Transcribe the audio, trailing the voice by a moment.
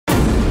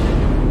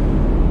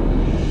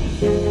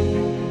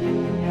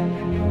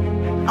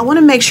I want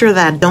to make sure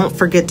that I don't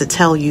forget to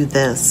tell you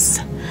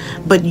this,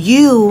 but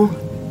you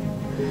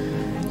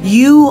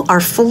are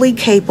fully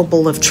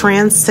capable of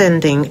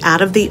transcending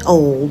out of the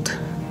old,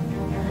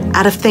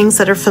 out of things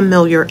that are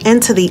familiar,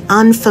 into the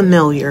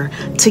unfamiliar,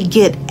 to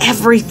get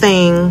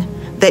everything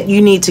that you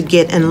need to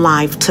get in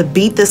life to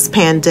beat this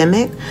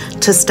pandemic,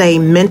 to stay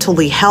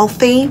mentally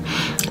healthy,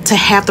 to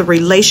have the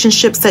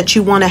relationships that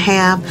you want to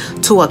have,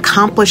 to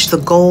accomplish the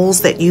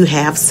goals that you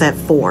have set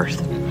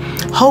forth.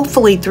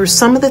 Hopefully, through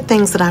some of the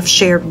things that I've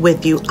shared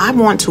with you, I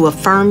want to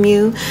affirm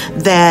you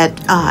that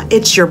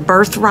it's your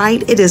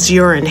birthright, it is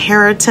your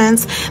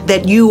inheritance,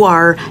 that you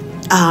are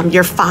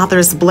your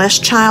Father's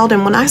blessed child.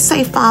 And when I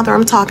say Father,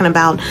 I'm talking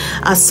about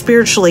a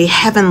spiritually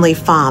heavenly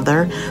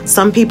Father.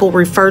 Some people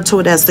refer to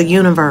it as the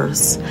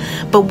universe.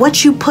 But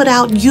what you put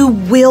out, you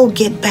will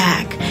get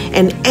back.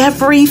 And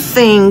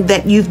everything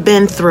that you've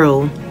been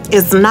through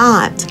is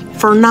not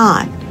for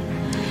naught.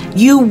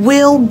 You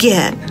will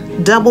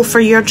get double for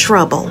your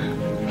trouble.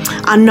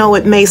 I know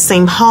it may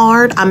seem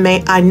hard.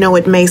 I know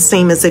it may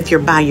seem as if you're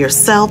by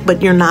yourself,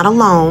 but you're not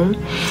alone.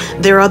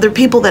 There are other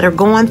people that are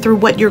going through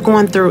what you're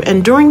going through.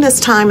 And during this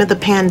time of the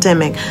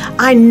pandemic,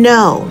 I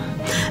know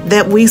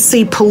that we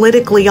see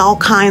politically all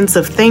kinds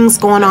of things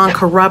going on,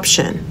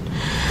 corruption.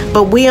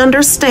 But we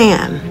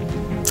understand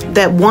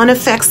that one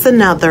affects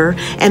another,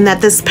 and that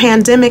this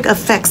pandemic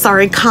affects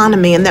our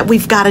economy, and that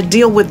we've got to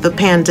deal with the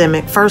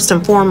pandemic first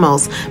and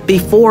foremost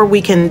before we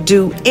can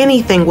do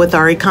anything with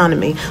our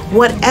economy,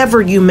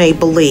 whatever you may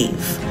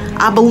believe.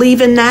 I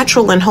believe in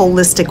natural and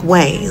holistic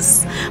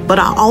ways, but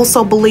I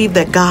also believe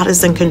that God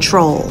is in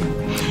control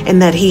and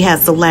that He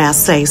has the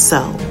last say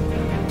so.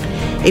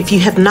 If you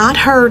have not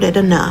heard it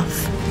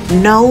enough,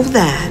 know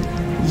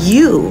that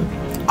you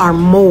are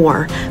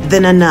more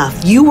than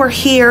enough. You are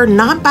here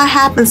not by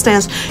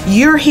happenstance.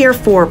 You're here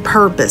for a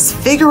purpose.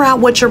 Figure out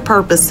what your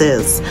purpose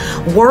is.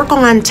 Work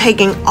on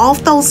taking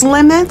off those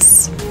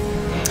limits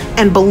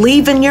and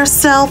believe in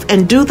yourself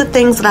and do the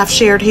things that I've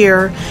shared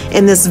here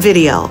in this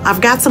video. I've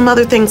got some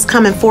other things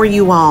coming for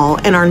you all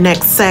in our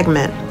next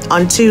segment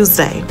on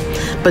Tuesday.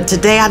 But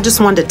today I just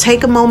wanted to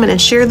take a moment and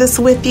share this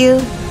with you.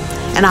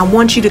 And I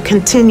want you to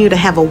continue to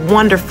have a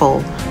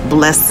wonderful,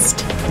 blessed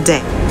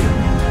day.